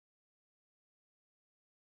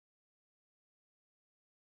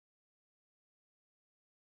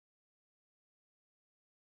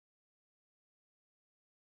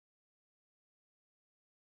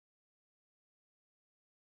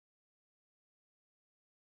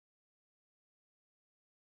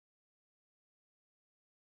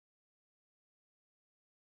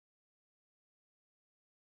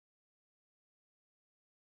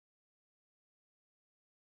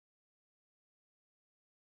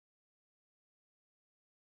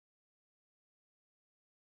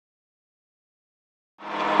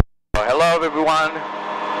up, everyone?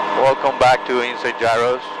 Welcome back to Inside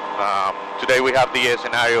Gyros. Today we have the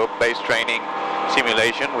scenario-based training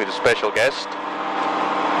simulation with a special guest.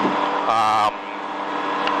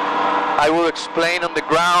 I will explain on the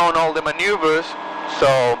ground all the maneuvers,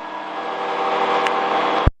 so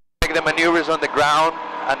make the maneuvers on the ground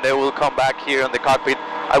and they will come back here on the cockpit.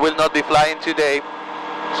 I will not be flying today,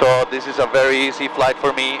 so this is a very easy flight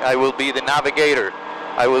for me. I will be the navigator.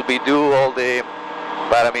 I will be do all the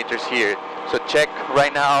parameters here. So check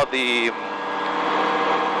right now the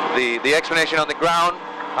explanation on the ground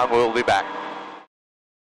and we'll be back.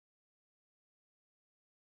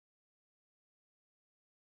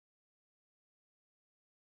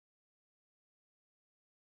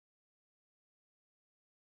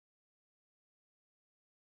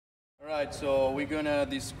 Alright, so we're gonna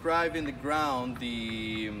describe in the ground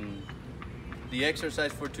the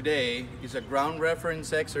exercise for today. Is a ground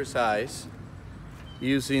reference exercise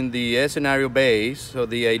using the scenario base. So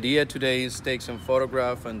the idea today is take some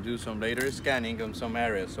photograph and do some later scanning on some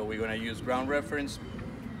areas. So we're gonna use ground reference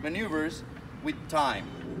maneuvers with time.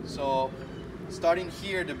 So starting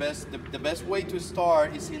here, the best way to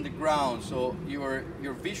start is in the ground. So your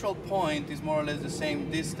visual point is more or less the same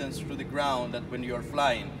distance through the ground that when you're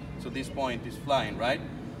flying. So this point is flying, right?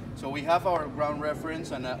 So we have our ground reference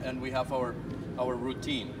and we have our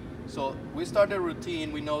routine. So we start the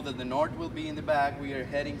routine, we know that the north will be in the back, we are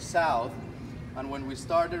heading south, and when we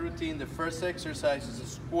start the routine, the first exercise is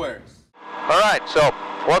squares. Alright, so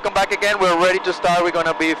welcome back again. We're ready to start. We're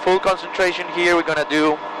gonna be full concentration here. We're gonna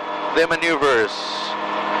do the maneuvers.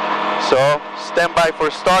 So stand by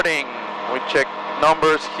for starting. We check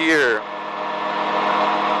numbers here.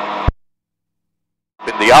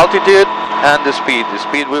 In the altitude and the speed. The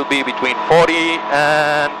speed will be between 40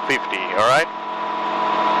 and 50, alright?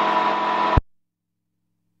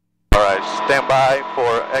 Alright, stand by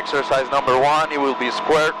for exercise number 1. It will be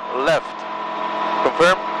square left.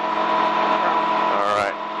 Confirm?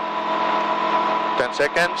 Alright. 10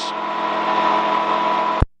 seconds.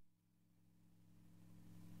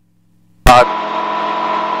 5,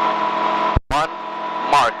 1,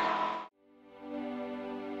 mark.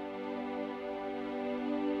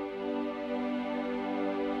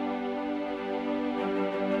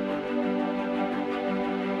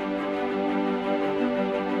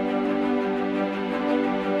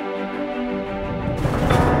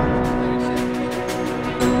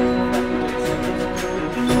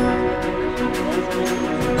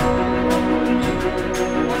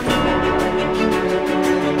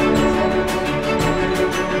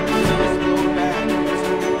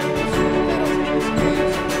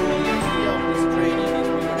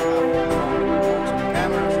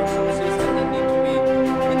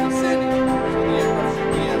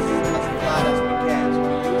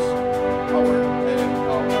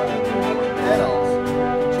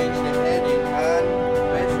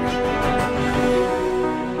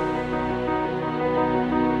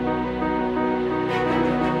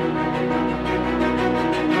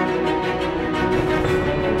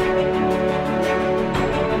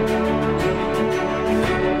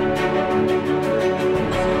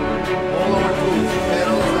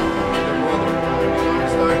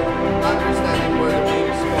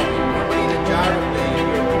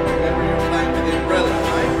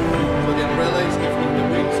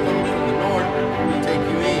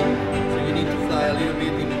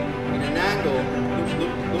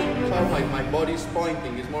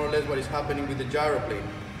 Pointing is more or less what is happening with the gyroplane.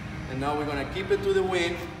 And now we're going to keep it to the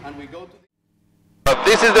wind and we go to the...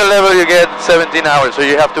 This is the level you get 17 hours, so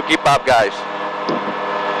you have to keep up, guys.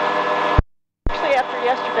 Actually, after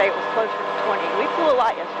yesterday, it was closer to 20. We flew a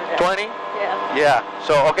lot yesterday. 20? Yeah. Yeah,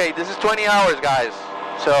 so okay, this is 20 hours, guys.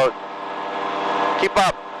 So keep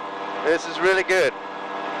up. This is really good.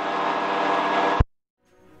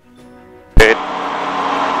 Okay.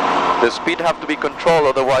 The speed have to be controlled,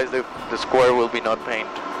 otherwise the square will be not painted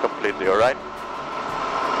completely, alright?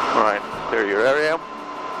 Alright, clear your area.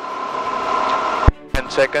 10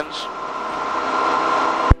 seconds.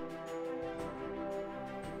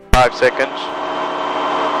 5 seconds.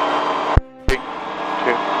 3, 2,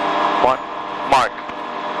 1, mark.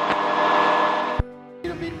 A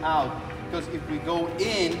little bit out, because if we go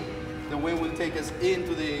in, the wind will take us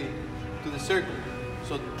into the circle.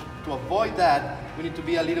 So to avoid that, we need to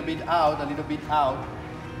be a little bit out,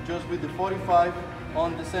 just with the 45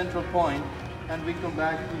 on the central point, and we come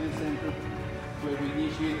back to the center where we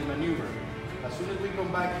initiate the maneuver. As soon as we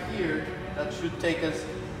come back here, that should take us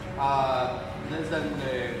less than,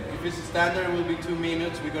 if it's standard, it will be 2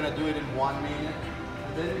 minutes. We're going to do it in 1 minute.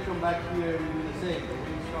 And then we come back here and do the same. The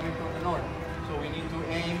wind is coming from the north. So we need to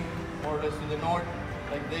aim more or less to the north,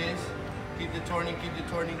 like this. keep the turning,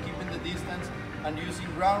 keeping the distance, and using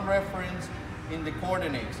ground reference in the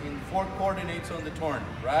coordinates, in 4 coordinates on the turn,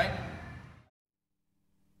 right?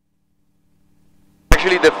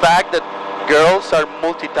 Actually, the fact that girls are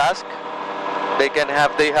multitask,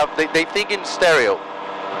 they think in stereo.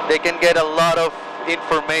 They can get a lot of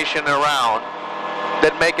information around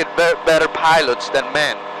that make it better pilots than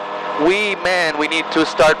men. We men, we need to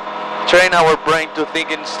start train our brain to think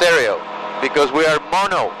in stereo, because we are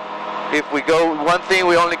mono. If we go one thing,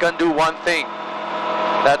 we only can do one thing.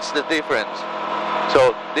 That's the difference.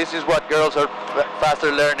 So this is what girls are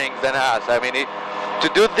faster learning than us. I mean, to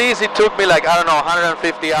do this, it took me like, I don't know,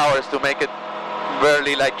 150 hours to make it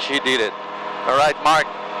barely like she did it. All right, Mark,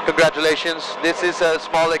 congratulations. This is a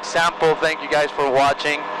small example. Thank you guys for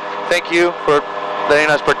watching. Thank you for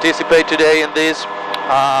letting us participate today in this.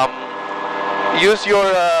 Use your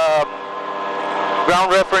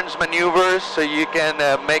ground reference maneuvers so you can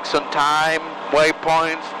make some time,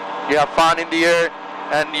 waypoints, you have fun in the air,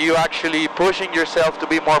 and you actually pushing yourself to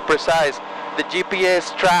be more precise. The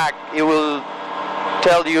GPS track, it will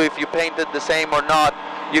tell you if you painted the same or not.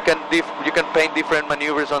 You can paint different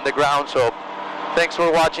maneuvers on the ground. So thanks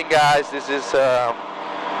for watching, guys. This is a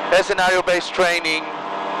scenario-based training,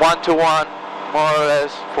 one-to-one, more or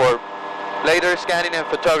less, for later scanning and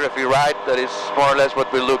photography, right? That is more or less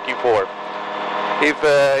what we're looking for.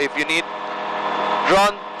 If you need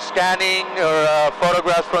drone scanning or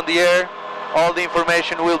photographs from the air, all the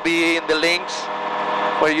information will be in the links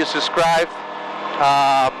where you subscribe.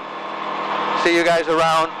 See you guys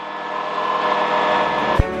around.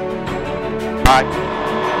 Bye.